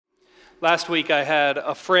Last week I had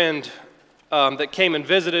a friend that came and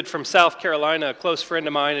visited from South Carolina, a close friend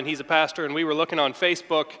of mine, and he's a pastor, and we were looking on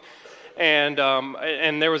Facebook, and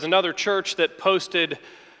there was another church that posted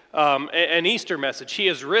an Easter message, He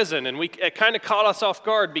has risen, and it kind of caught us off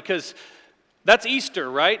guard because that's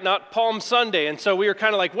Easter, right? Not Palm Sunday, and so we were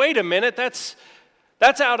kind of like, wait a minute, that's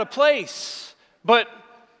out of place. But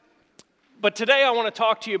today I want to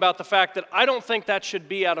talk to you about the fact that I don't think that should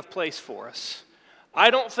be out of place for us. I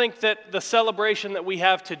don't think that the celebration that we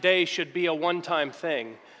have today should be a one-time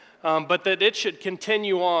thing, but that it should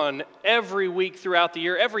continue on every week throughout the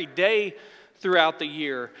year, every day throughout the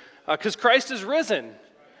year, because Christ is risen.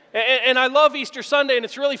 And I love Easter Sunday, and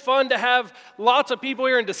it's really fun to have lots of people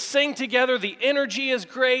here and to sing together. The energy is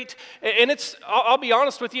great, and I'll be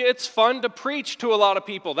honest with you, it's fun to preach to a lot of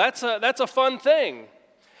people. That's a fun thing.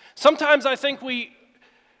 Sometimes I think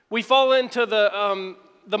we fall into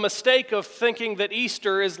the mistake of thinking that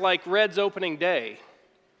Easter is like Red's opening day.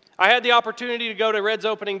 I had the opportunity to go to Red's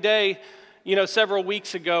opening day, several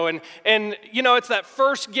weeks ago, and it's that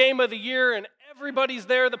first game of the year, and everybody's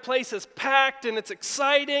there. The place is packed, and it's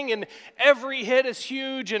exciting, and every hit is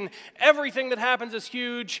huge, and everything that happens is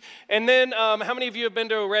huge. And then, how many of you have been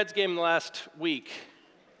to a Reds game in the last week?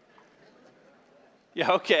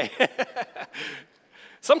 Yeah, okay.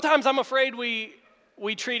 Sometimes I'm afraid we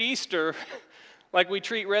treat Easter like we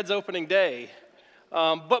treat Red's opening day.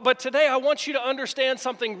 But today I want you to understand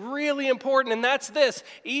something really important, and that's this.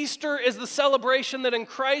 Easter is the celebration that in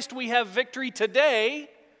Christ we have victory today,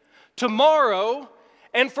 tomorrow,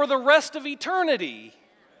 and for the rest of eternity.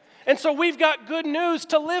 And so we've got good news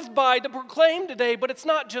to live by, to proclaim today, but it's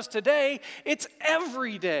not just today, it's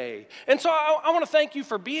every day. And so I want to thank you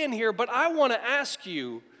for being here, but I want to ask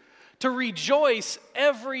you to rejoice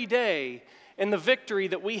every day in the victory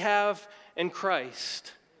that we have in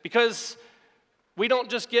Christ, because we don't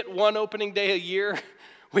just get one opening day a year.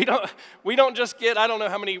 We don't just get, I don't know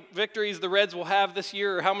how many victories the Reds will have this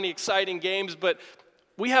year or how many exciting games, but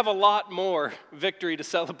we have a lot more victory to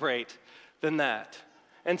celebrate than that.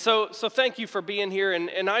 And so thank you for being here,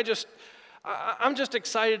 and I'm just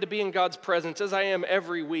excited to be in God's presence, as I am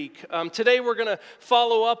every week. Today we're going to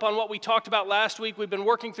follow up on what we talked about last week. We've been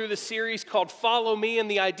working through this series called Follow Me, and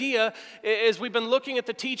the idea is we've been looking at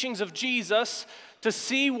the teachings of Jesus to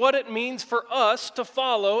see what it means for us to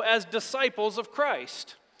follow as disciples of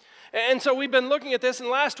Christ. And so we've been looking at this, and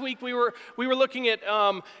last week we were looking at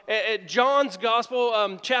John's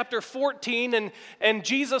Gospel, chapter 14, and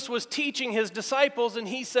Jesus was teaching his disciples, and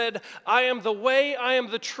he said, I am the way, I am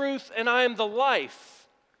the truth, and I am the life.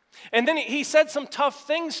 And then he said some tough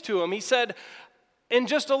things to them. He said, in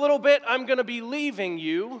just a little bit, I'm going to be leaving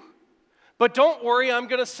you, but don't worry, I'm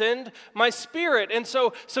going to send my Spirit. And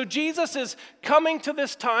so Jesus is coming to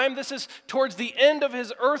this time. This is towards the end of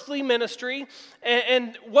his earthly ministry.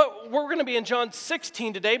 And what we're going to be in John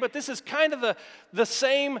 16 today, but this is kind of the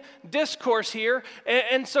same discourse here.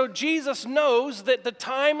 And so Jesus knows that the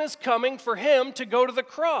time is coming for him to go to the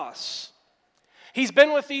cross. He's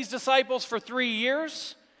been with these disciples for 3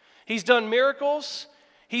 years. He's done miracles.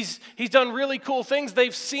 He's done really cool things.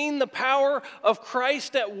 They've seen the power of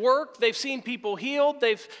Christ at work. They've seen people healed.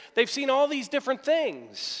 They've seen all these different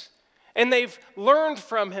things. And they've learned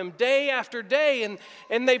from him day after day,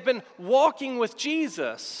 and they've been walking with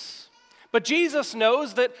Jesus. But Jesus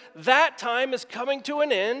knows that time is coming to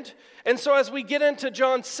an end. And so as we get into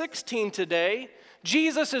John 16 today,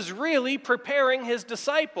 Jesus is really preparing his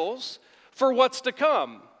disciples for what's to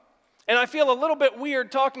come. And I feel a little bit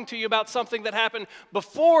weird talking to you about something that happened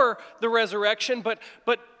before the resurrection, but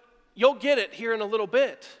you'll get it here in a little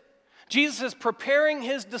bit. Jesus is preparing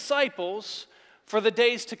his disciples for the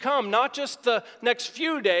days to come, not just the next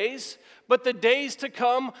few days, but the days to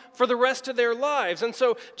come for the rest of their lives. And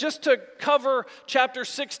so just to cover chapter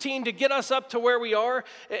 16, to get us up to where we are,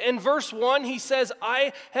 in verse 1, he says,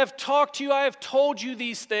 I have talked to you, I have told you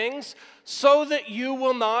these things, so that you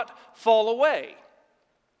will not fall away.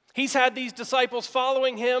 He's had these disciples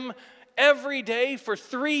following him every day for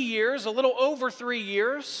 3 years, a little over 3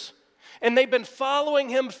 years, and they've been following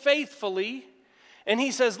him faithfully. And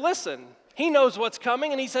he says, listen, he knows what's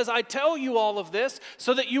coming, and he says, I tell you all of this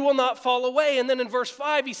so that you will not fall away. And then in verse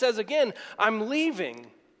 5, he says again, I'm leaving.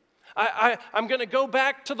 I'm going to go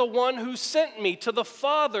back to the one who sent me, to the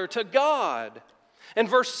Father, to God. In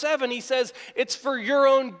verse 7, he says, it's for your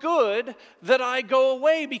own good that I go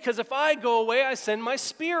away, because if I go away, I send my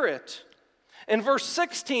Spirit. In verse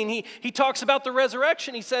 16, he talks about the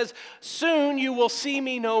resurrection. He says, soon you will see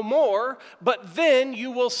me no more, but then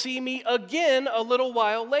you will see me again a little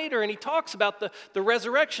while later. And he talks about the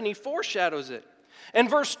resurrection. He foreshadows it. In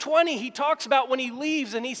verse 20, he talks about when he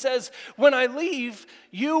leaves, and he says, when I leave,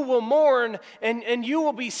 you will mourn and you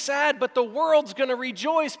will be sad, but the world's going to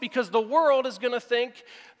rejoice because the world is going to think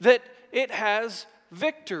that it has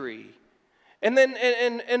victory. And then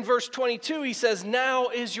in verse 22, he says, now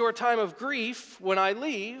is your time of grief when I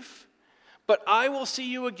leave, but I will see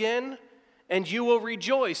you again and you will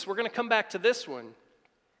rejoice. We're going to come back to this one.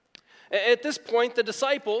 At this point, the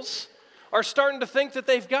disciples are starting to think that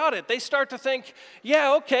they've got it. They start to think,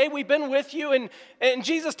 yeah, okay, we've been with you. And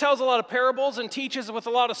Jesus tells a lot of parables and teaches with a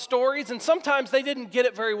lot of stories, and sometimes they didn't get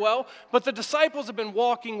it very well, but the disciples have been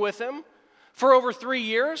walking with him for over 3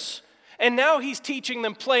 years, and now he's teaching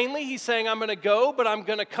them plainly. He's saying, I'm going to go, but I'm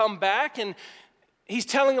going to come back, and he's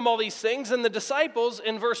telling them all these things, and the disciples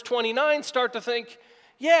in verse 29 start to think,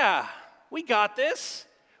 yeah, we got this.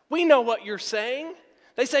 We know what you're saying.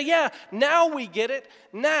 They say, yeah, now we get it.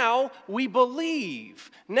 Now we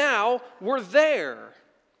believe. Now we're there.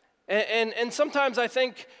 And sometimes I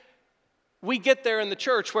think we get there in the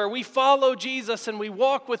church where we follow Jesus and we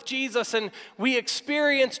walk with Jesus and we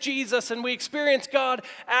experience Jesus and we experience God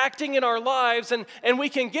acting in our lives, and we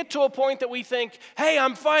can get to a point that we think, hey,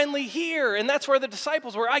 I'm finally here. And that's where the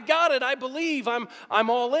disciples were. I got it. I believe. I'm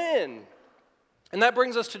all in. And that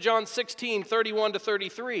brings us to John 16, 31 to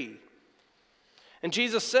 33. And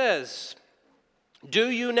Jesus says,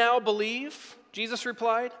 do you now believe? Jesus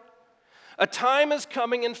replied, a time is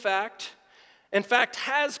coming, in fact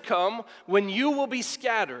has come, when you will be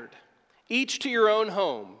scattered, each to your own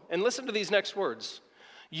home. And listen to these next words.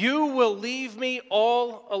 You will leave me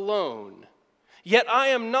all alone. Yet I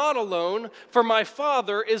am not alone, for my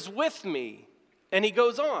Father is with me. And he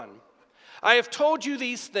goes on. I have told you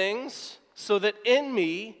these things so that in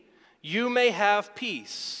me you may have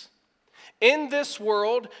peace. In this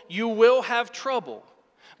world you will have trouble,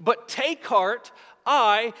 but take heart,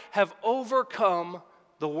 I have overcome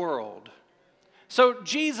the world. So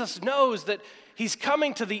Jesus knows that he's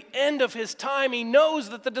coming to the end of his time. He knows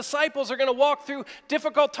that the disciples are going to walk through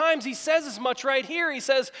difficult times. He says as much right here. He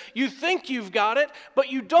says, you think you've got it,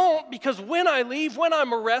 but you don't, because when I leave, when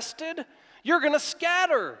I'm arrested, you're going to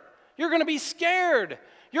scatter. You're going to be scared.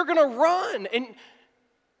 You're going to run,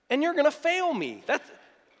 and you're going to fail me.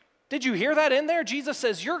 Did you hear that in there? Jesus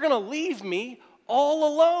says, you're going to leave me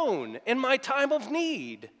all alone in my time of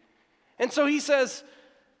need. And so he says,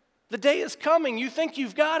 the day is coming. You think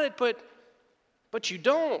you've got it, but you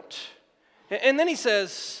don't. And then he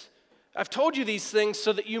says, I've told you these things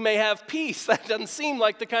so that you may have peace. That doesn't seem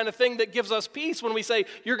like the kind of thing that gives us peace when we say,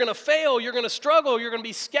 you're going to fail, you're going to struggle, you're going to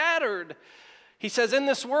be scattered. He says, in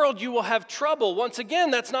this world you will have trouble. Once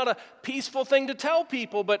again, that's not a peaceful thing to tell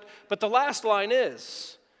people, but the last line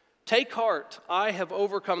is, take heart, I have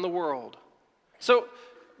overcome the world. So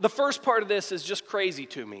the first part of this is just crazy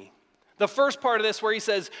to me. The first part of this where he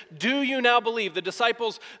says, do you now believe? The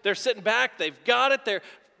disciples, they're sitting back, they've got it,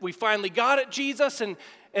 we finally got it, Jesus, and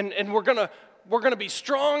we're gonna be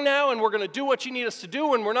strong now, and we're gonna do what you need us to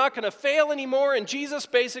do, and we're not gonna fail anymore. And Jesus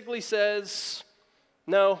basically says,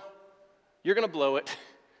 no, you're gonna blow it.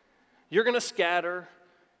 You're gonna scatter.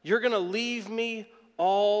 You're gonna leave me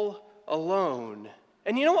all alone.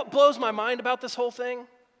 And you know what blows my mind about this whole thing?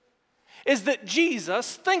 Is that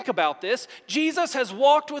Jesus, think about this, Jesus has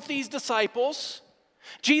walked with these disciples.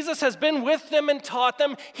 Jesus has been with them and taught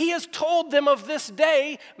them. He has told them of this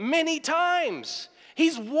day many times.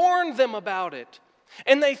 He's warned them about it.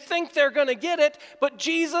 And they think they're going to get it, but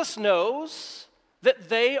Jesus knows that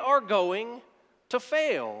they are going to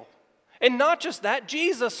fail. And not just that,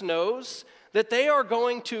 Jesus knows that they are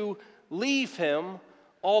going to leave him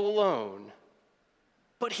all alone.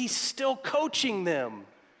 But he's still coaching them.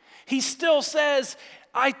 He still says,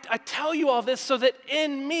 I tell you all this so that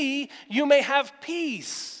in me you may have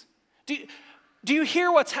peace. Do you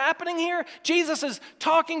hear what's happening here? Jesus is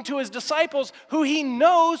talking to his disciples who he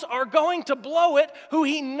knows are going to blow it, who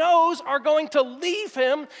he knows are going to leave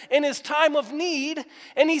him in his time of need.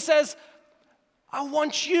 And he says, I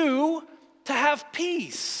want you to have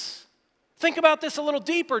peace. Think about this a little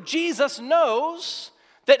deeper. Jesus knows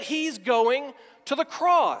that he's going to the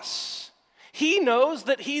cross. He knows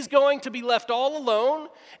that he's going to be left all alone,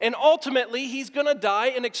 and ultimately he's going to die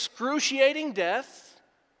an excruciating death.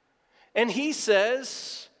 And he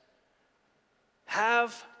says,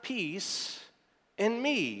 have peace in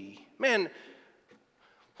me. Man,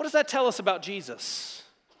 what does that tell us about Jesus?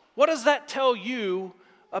 What does that tell you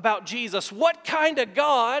about Jesus? What kind of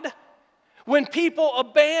God, when people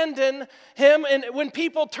abandon him and when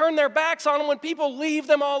people turn their backs on him, when people leave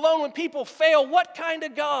them all alone, when people fail, what kind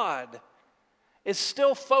of God is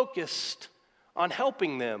still focused on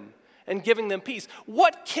helping them and giving them peace.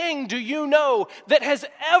 What king do you know that has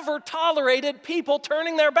ever tolerated people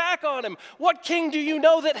turning their back on him? What king do you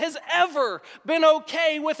know that has ever been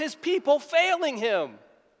okay with his people failing him?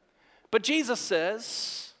 But Jesus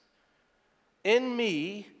says, in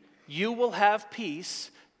me you will have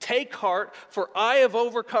peace. Take heart, for I have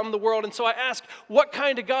overcome the world. And so I ask, what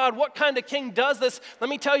kind of God, what kind of king does this? Let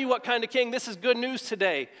me tell you what kind of king. This is good news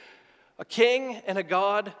today. A king and a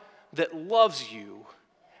God that loves you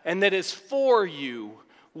and that is for you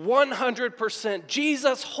 100%.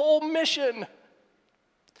 Jesus' whole mission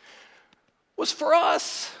was for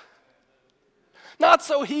us. Not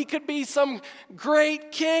so he could be some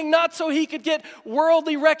great king, not so he could get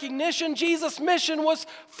worldly recognition. Jesus' mission was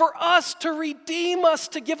for us, to redeem us,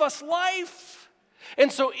 to give us life.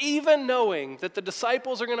 And so even knowing that the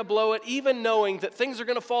disciples are going to blow it, even knowing that things are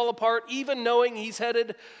going to fall apart, even knowing he's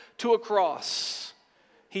headed to a cross,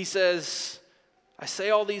 he says, I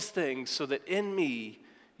say all these things so that in me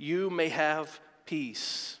you may have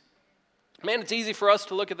peace. Man, it's easy for us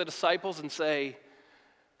to look at the disciples and say,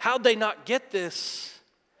 how'd they not get this?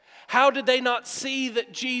 How did they not see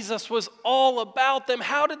that Jesus was all about them?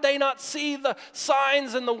 How did they not see the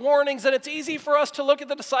signs and the warnings? And it's easy for us to look at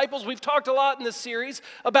the disciples. We've talked a lot in this series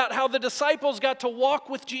about how the disciples got to walk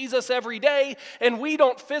with Jesus every day, and we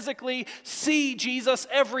don't physically see Jesus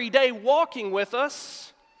every day walking with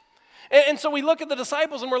us. And so we look at the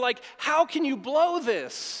disciples and we're like, how can you blow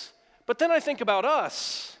this? But then I think about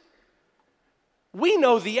us. We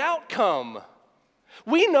know the outcome.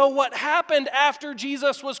 We know what happened after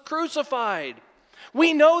Jesus was crucified.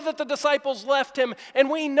 We know that the disciples left him, and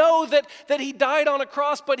we know that he died on a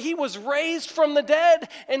cross, but he was raised from the dead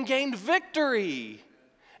and gained victory.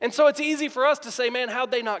 And so it's easy for us to say, man,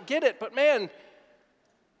 how'd they not get it? But man,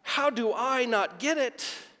 how do I not get it?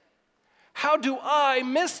 How do I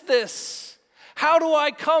miss this? How do I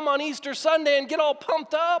come on Easter Sunday and get all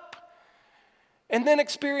pumped up and then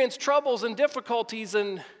experience troubles and difficulties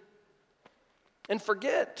and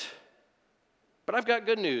forget? But I've got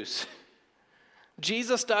good news.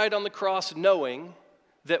 Jesus died on the cross knowing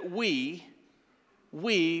that we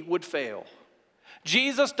would fail.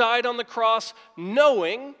 Jesus died on the cross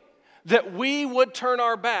knowing that we would turn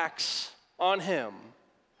our backs on him.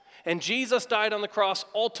 And Jesus died on the cross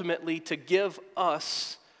ultimately to give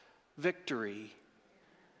us victory.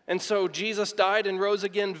 And so Jesus died and rose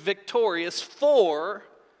again victorious for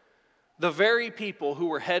the very people who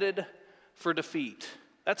were headed for defeat.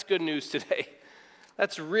 That's good news today.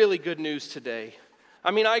 That's really good news today.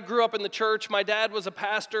 I mean, I grew up in the church. My dad was a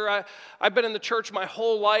pastor. I've been in the church my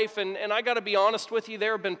whole life, and I got to be honest with you,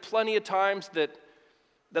 there have been plenty of times that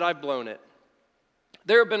I've blown it.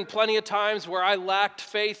 There have been plenty of times where I lacked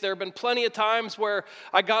faith. There have been plenty of times where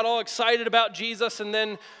I got all excited about Jesus, and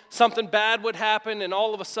then something bad would happen, and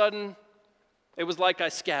all of a sudden, it was like I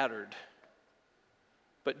scattered.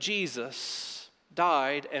 But Jesus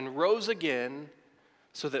died and rose again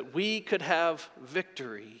so that we could have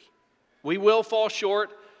victory. We will fall short.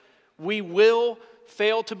 We will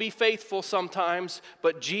fail to be faithful sometimes,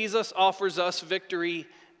 but Jesus offers us victory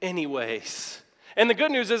anyways. And the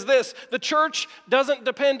good news is this: the church doesn't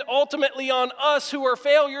depend ultimately on us who are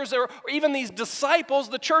failures or even these disciples.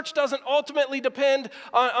 The church doesn't ultimately depend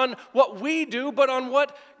on what we do, but on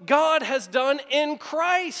what God has done in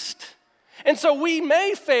Christ. And so we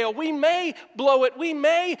may fail, we may blow it, we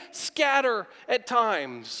may scatter at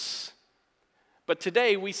times. But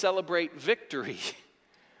today we celebrate victory.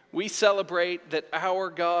 We celebrate that our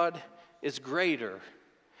God is greater.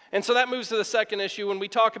 And so that moves to the second issue. When we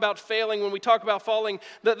talk about failing, when we talk about falling,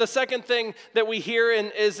 the second thing that we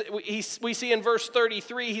hear we see in verse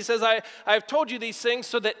 33, he says, I have told you these things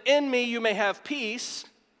so that in me you may have peace,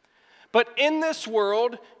 but in this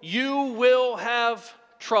world you will have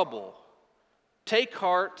trouble. Take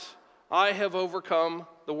heart, I have overcome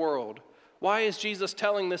the world. Why is Jesus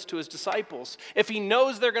telling this to his disciples? If he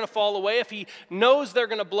knows they're going to fall away, if he knows they're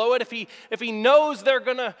going to blow it, if he knows they're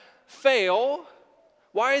going to fail,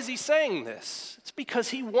 why is he saying this? It's because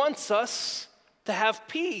he wants us to have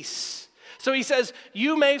peace. So he says,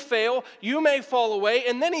 you may fail, you may fall away,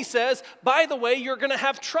 and then he says, by the way, you're going to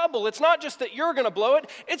have trouble. It's not just that you're going to blow it,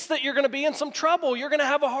 it's that you're going to be in some trouble. You're going to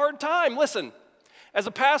have a hard time. Listen, as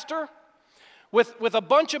a pastor, with a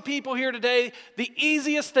bunch of people here today, the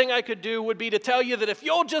easiest thing I could do would be to tell you that if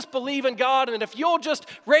you'll just believe in God and if you'll just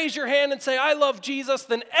raise your hand and say, I love Jesus,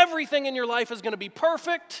 then everything in your life is going to be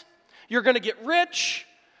perfect. You're going to get rich.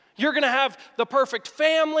 You're going to have the perfect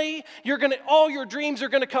family. All your dreams are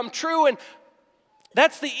going to come true. And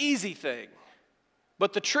that's the easy thing.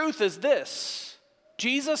 But the truth is this: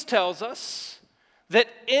 Jesus tells us that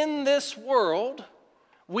in this world,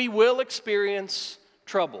 we will experience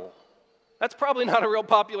trouble. That's probably not a real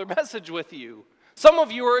popular message with you. Some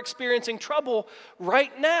of you are experiencing trouble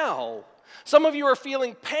right now. Some of you are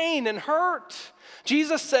feeling pain and hurt.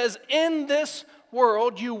 Jesus says, in this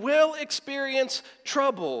world, you will experience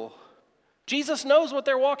trouble. Jesus knows what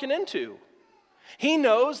they're walking into. He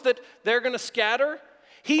knows that they're going to scatter.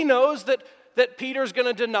 He knows that Peter's going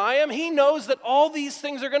to deny him. He knows that all these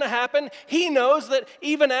things are going to happen. He knows that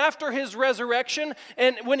even after his resurrection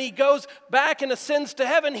and when he goes back and ascends to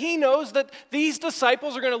heaven, he knows that these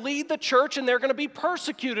disciples are going to lead the church and they're going to be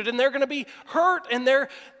persecuted and they're going to be hurt and they're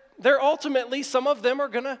ultimately, some of them are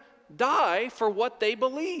going to die for what they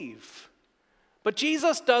believe. But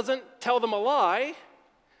Jesus doesn't tell them a lie.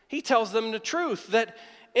 He tells them the truth, that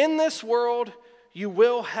in this world you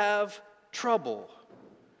will have trouble.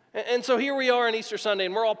 And so here we are on Easter Sunday,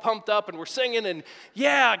 and we're all pumped up, and we're singing, and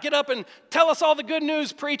yeah, get up and tell us all the good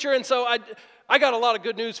news, preacher. And so I got a lot of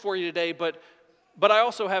good news for you today, but I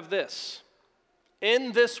also have this.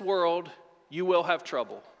 In this world, you will have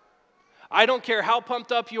trouble. I don't care how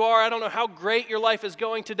pumped up you are. I don't know how great your life is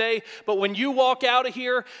going today, but when you walk out of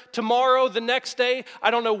here tomorrow, the next day,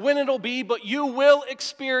 I don't know when it'll be, but you will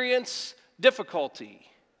experience difficulty.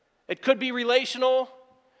 It could be relational.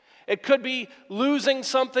 It could be losing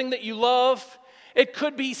something that you love. It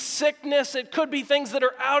could be sickness. It could be things that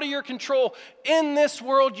are out of your control. In this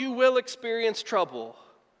world, you will experience trouble.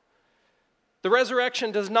 The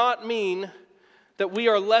resurrection does not mean that we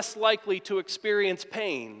are less likely to experience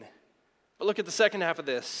pain. But look at the second half of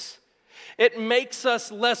this. It makes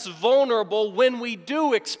us less vulnerable when we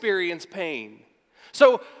do experience pain.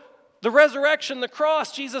 So the resurrection, the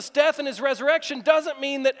cross, Jesus' death and his resurrection doesn't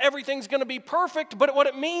mean that everything's going to be perfect, but what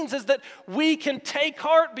it means is that we can take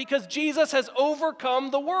heart because Jesus has overcome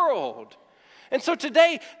the world. And so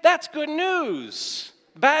today, that's good news.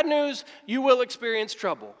 Bad news, you will experience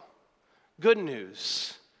trouble. Good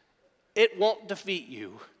news, it won't defeat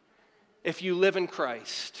you if you live in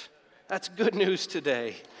Christ. That's good news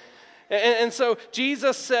today. And so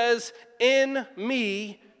Jesus says, in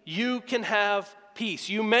me, you can have peace.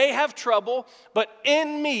 You may have trouble, but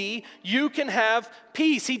in me, you can have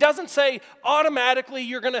peace. He doesn't say automatically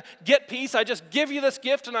you're going to get peace. I just give you this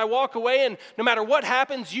gift and I walk away, and no matter what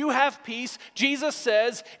happens, you have peace. Jesus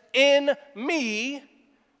says, in me,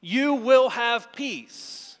 you will have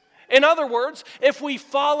peace. In other words, if we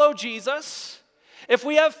follow Jesus, if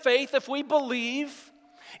we have faith, if we believe,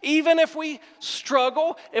 even if we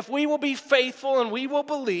struggle, if we will be faithful and we will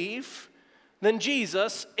believe, then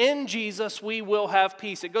in Jesus, we will have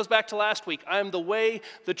peace. It goes back to last week. I am the way,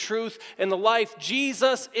 the truth, and the life.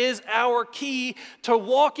 Jesus is our key to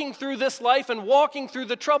walking through this life and walking through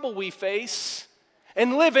the trouble we face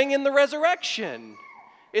and living in the resurrection.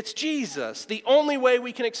 It's Jesus. The only way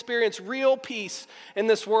we can experience real peace in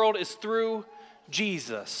this world is through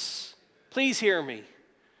Jesus. Please hear me.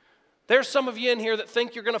 There's some of you in here that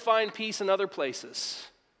think you're going to find peace in other places.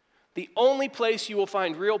 The only place you will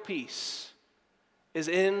find real peace is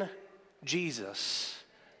in Jesus.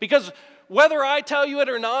 Because whether I tell you it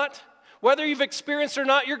or not, whether you've experienced it or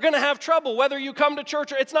not, you're going to have trouble. Whether you come to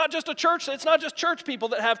church, it's not just church people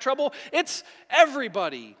that have trouble, it's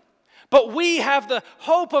everybody. But we have the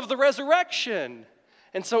hope of the resurrection.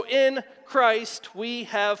 And so in Christ, we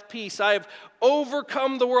have peace. I have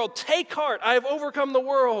overcome the world. Take heart, I have overcome the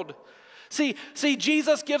world. See,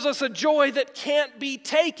 Jesus gives us a joy that can't be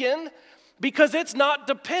taken because it's not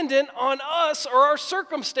dependent on us or our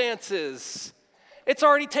circumstances. It's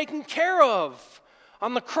already taken care of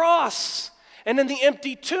on the cross and in the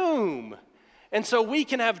empty tomb. And so we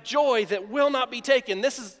can have joy that will not be taken.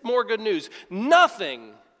 This is more good news.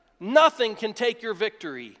 Nothing can take your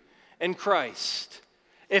victory in Christ.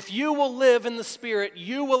 If you will live in the Spirit,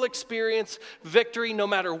 you will experience victory no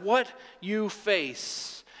matter what you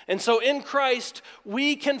face. And so in Christ,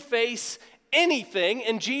 we can face anything,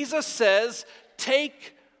 and Jesus says,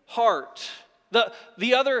 take heart.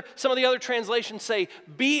 Some of the other translations say,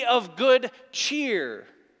 be of good cheer.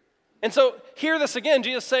 And so hear this again,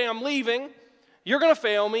 Jesus saying, I'm leaving, you're going to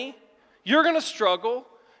fail me, you're going to struggle,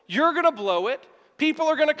 you're going to blow it, people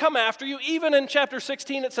are going to come after you. Even in chapter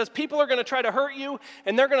 16, it says people are going to try to hurt you,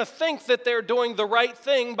 and they're going to think that they're doing the right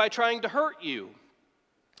thing by trying to hurt you.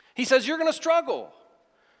 He says, you're going to struggle.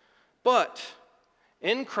 But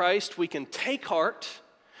in Christ, we can take heart,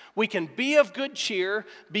 we can be of good cheer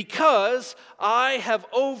because I have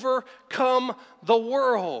overcome the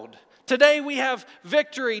world. Today we have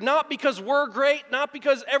victory, not because we're great, not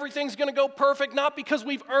because everything's going to go perfect, not because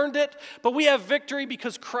we've earned it, but we have victory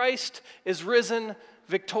because Christ is risen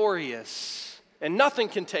victorious. And nothing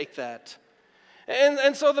can take that.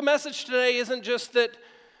 And so the message today isn't just that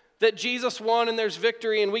that Jesus won and there's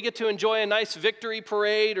victory and we get to enjoy a nice victory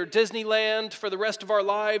parade or Disneyland for the rest of our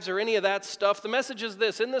lives or any of that stuff. The message is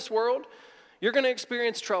this: in this world, you're going to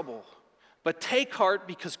experience trouble. But take heart,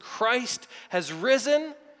 because Christ has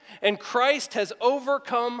risen and Christ has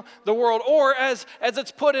overcome the world. Or as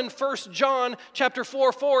it's put in 1 John chapter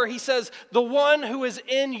 4:4, he says, the one who is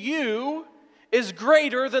in you is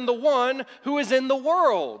greater than the one who is in the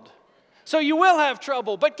world. So you will have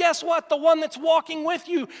trouble, but guess what? The one that's walking with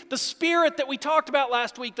you, the Spirit that we talked about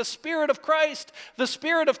last week, the Spirit of Christ, the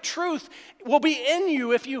Spirit of truth, will be in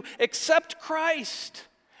you if you accept Christ.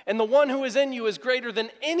 And the one who is in you is greater than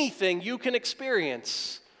anything you can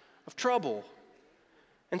experience of trouble.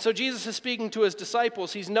 And so Jesus is speaking to his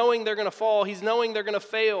disciples. He's knowing they're going to fall. He's knowing they're going to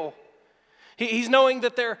fail. He's knowing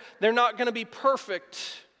that they're not going to be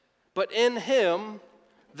perfect, but in him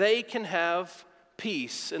they can have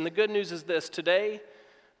peace. And the good news is this: today,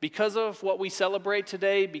 because of what we celebrate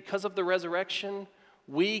today, because of the resurrection,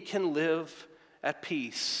 we can live at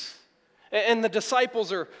peace. And the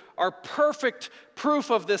disciples are perfect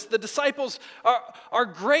proof of this. The disciples are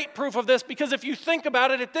great proof of this, because if you think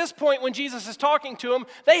about it, at this point when Jesus is talking to them,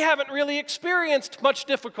 they haven't really experienced much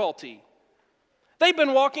difficulty. They've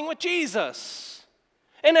been walking with Jesus,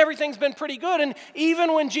 and everything's been pretty good. And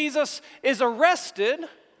even when Jesus is arrested,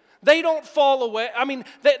 they don't fall away. I mean,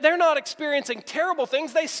 they're not experiencing terrible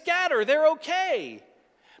things. They scatter. They're okay.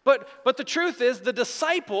 But the truth is, the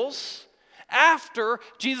disciples, after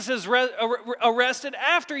Jesus is arrested,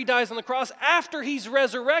 after he dies on the cross, after he's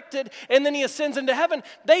resurrected, and then he ascends into heaven,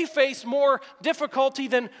 they face more difficulty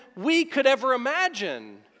than we could ever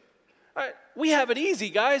imagine. We have it easy,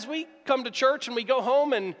 guys. We come to church and we go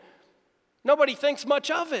home and nobody thinks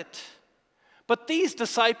much of it. But these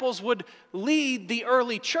disciples would lead the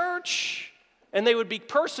early church, and they would be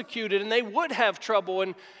persecuted, and they would have trouble,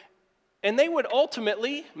 and they would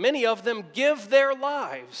ultimately, many of them, give their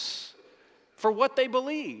lives for what they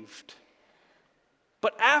believed.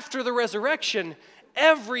 But after the resurrection,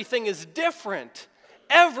 everything is different.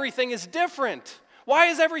 Everything is different. Why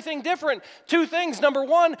is everything different? Two things. Number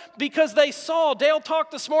one, because they saw. Dale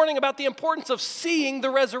talked this morning about the importance of seeing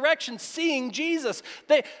the resurrection, seeing Jesus.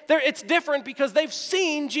 It's different because they've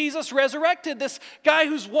seen Jesus resurrected. This guy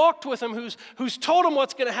who's walked with him, who's told him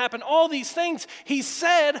what's going to happen, all these things. He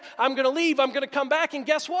said, I'm going to leave, I'm going to come back. And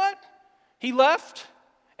guess what? He left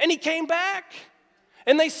and he came back.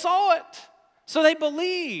 And they saw it. So they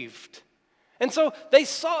believed. And so they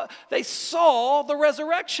saw the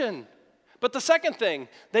resurrection. But the second thing,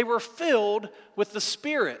 they were filled with the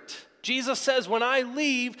Spirit. Jesus says, when I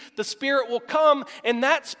leave, the Spirit will come, and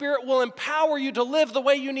that Spirit will empower you to live the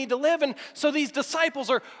way you need to live. And so these disciples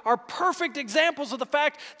are perfect examples of the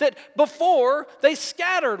fact that before they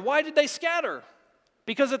scattered. Why did they scatter?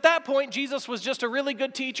 Because at that point, Jesus was just a really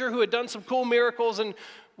good teacher who had done some cool miracles and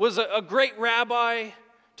was a great rabbi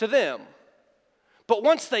to them. But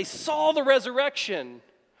once they saw the resurrection,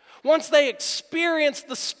 once they experienced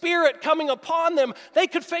the Spirit coming upon them, they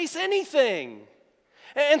could face anything.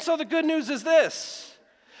 And so the good news is this: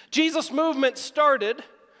 Jesus' movement started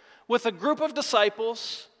with a group of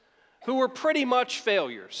disciples who were pretty much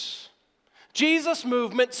failures. Jesus'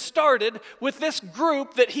 movement started with this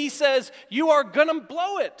group that he says, you are going to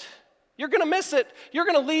blow it. You're going to miss it. You're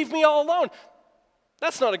going to leave me all alone.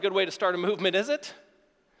 That's not a good way to start a movement, is it?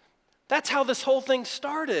 That's how this whole thing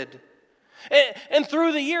started. And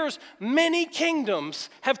through the years, many kingdoms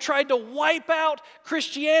have tried to wipe out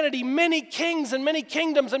Christianity. Many kings and many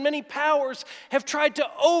kingdoms and many powers have tried to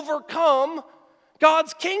overcome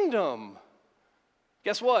God's kingdom.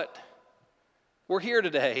 Guess what? We're here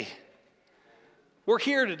today. We're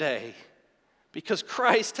here today because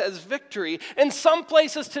Christ has victory. In some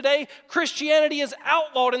places today, Christianity is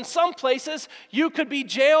outlawed. In some places, you could be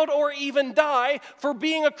jailed or even die for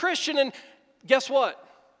being a Christian. And guess what?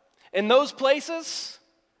 In those places,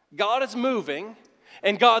 God is moving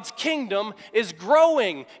and God's kingdom is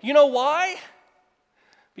growing. You know why?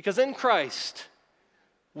 Because in Christ,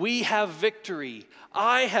 we have victory.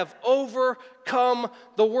 I have overcome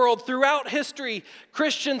the world. Throughout history,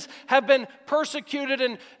 Christians have been persecuted,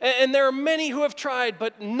 and there are many who have tried,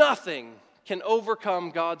 but nothing can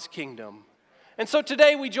overcome God's kingdom. And so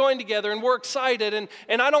today we join together and we're excited,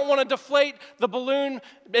 and I don't want to deflate the balloon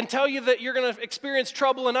and tell you that you're going to experience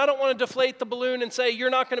trouble, and I don't want to deflate the balloon and say you're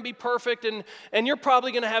not going to be perfect, and you're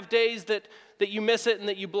probably going to have days that you miss it and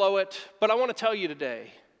that you blow it. But I want to tell you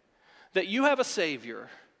today that you have a Savior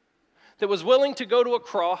that was willing to go to a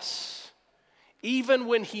cross even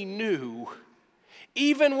when he knew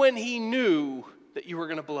that you were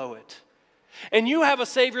going to blow it. And you have a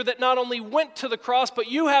Savior that not only went to the cross,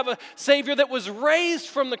 but you have a Savior that was raised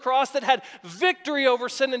from the cross, that had victory over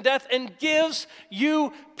sin and death, and gives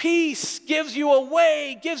you peace, gives you a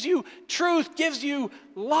way, gives you truth, gives you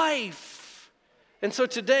life. And so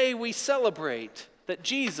today we celebrate that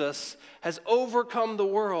Jesus has overcome the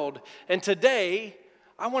world. And today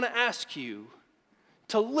I want to ask you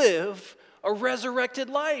to live a resurrected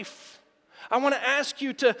life. I want to ask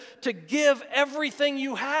you to give everything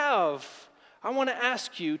you have. I want to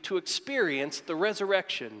ask you to experience the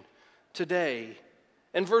resurrection today.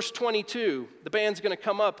 In verse 22, the band's going to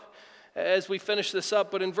come up as we finish this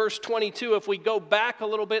up, but in verse 22, if we go back a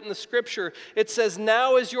little bit in the scripture, it says,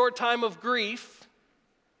 "Now is your time of grief,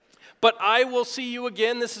 but I will see you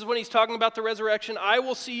again." This is when he's talking about the resurrection. "I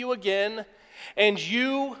will see you again, and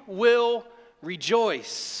you will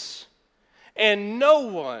rejoice, and no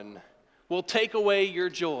one will take away your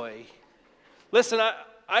joy." Listen,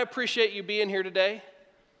 I appreciate you being here today.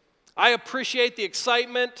 I appreciate the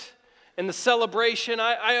excitement and the celebration.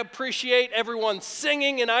 I appreciate everyone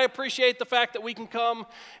singing, and I appreciate the fact that we can come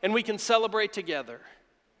and we can celebrate together.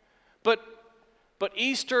 But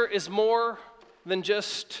Easter is more than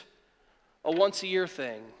just a once-a-year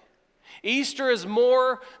thing. Easter is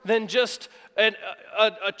more than just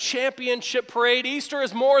a championship parade. Easter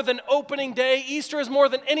is more than opening day. Easter is more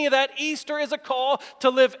than any of that. Easter is a call to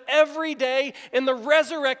live every day in the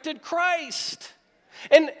resurrected Christ.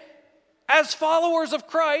 And as followers of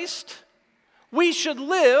Christ, we should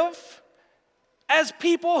live as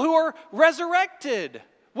people who are resurrected.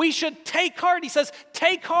 We should take heart. He says,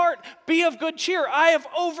 "Take heart, be of good cheer. I have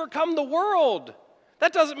overcome the world."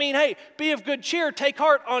 That doesn't mean, hey, be of good cheer, take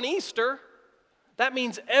heart on Easter. That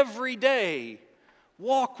means every day,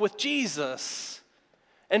 walk with Jesus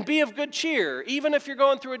and be of good cheer, even if you're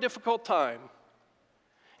going through a difficult time,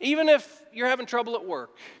 even if you're having trouble at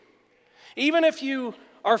work, even if you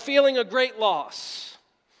are feeling a great loss,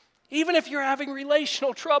 even if you're having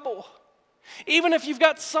relational trouble, even if you've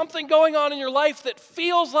got something going on in your life that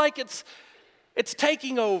feels like it's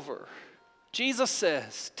taking over. Jesus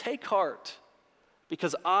says, "Take heart,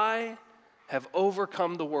 because I have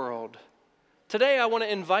overcome the world." Today I want to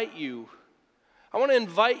invite you. I want to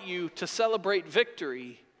invite you to celebrate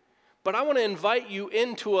victory, but I want to invite you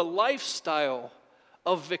into a lifestyle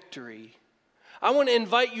of victory. I want to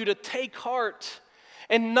invite you to take heart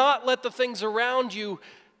and not let the things around you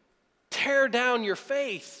tear down your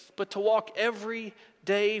faith, but to walk every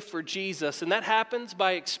day for Jesus. And that happens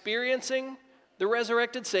by experiencing the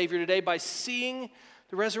resurrected Savior today, by seeing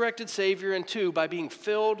the resurrected Savior, and two, by being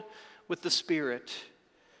filled with the Spirit.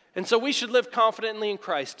 And so we should live confidently in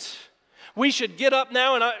Christ. We should get up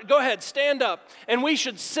now and go ahead, stand up, and we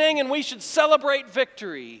should sing and we should celebrate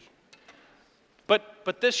victory.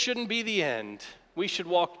 But this shouldn't be the end. We should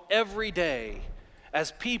walk every day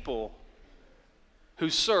as people who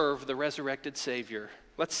serve the resurrected Savior.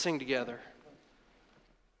 Let's sing together.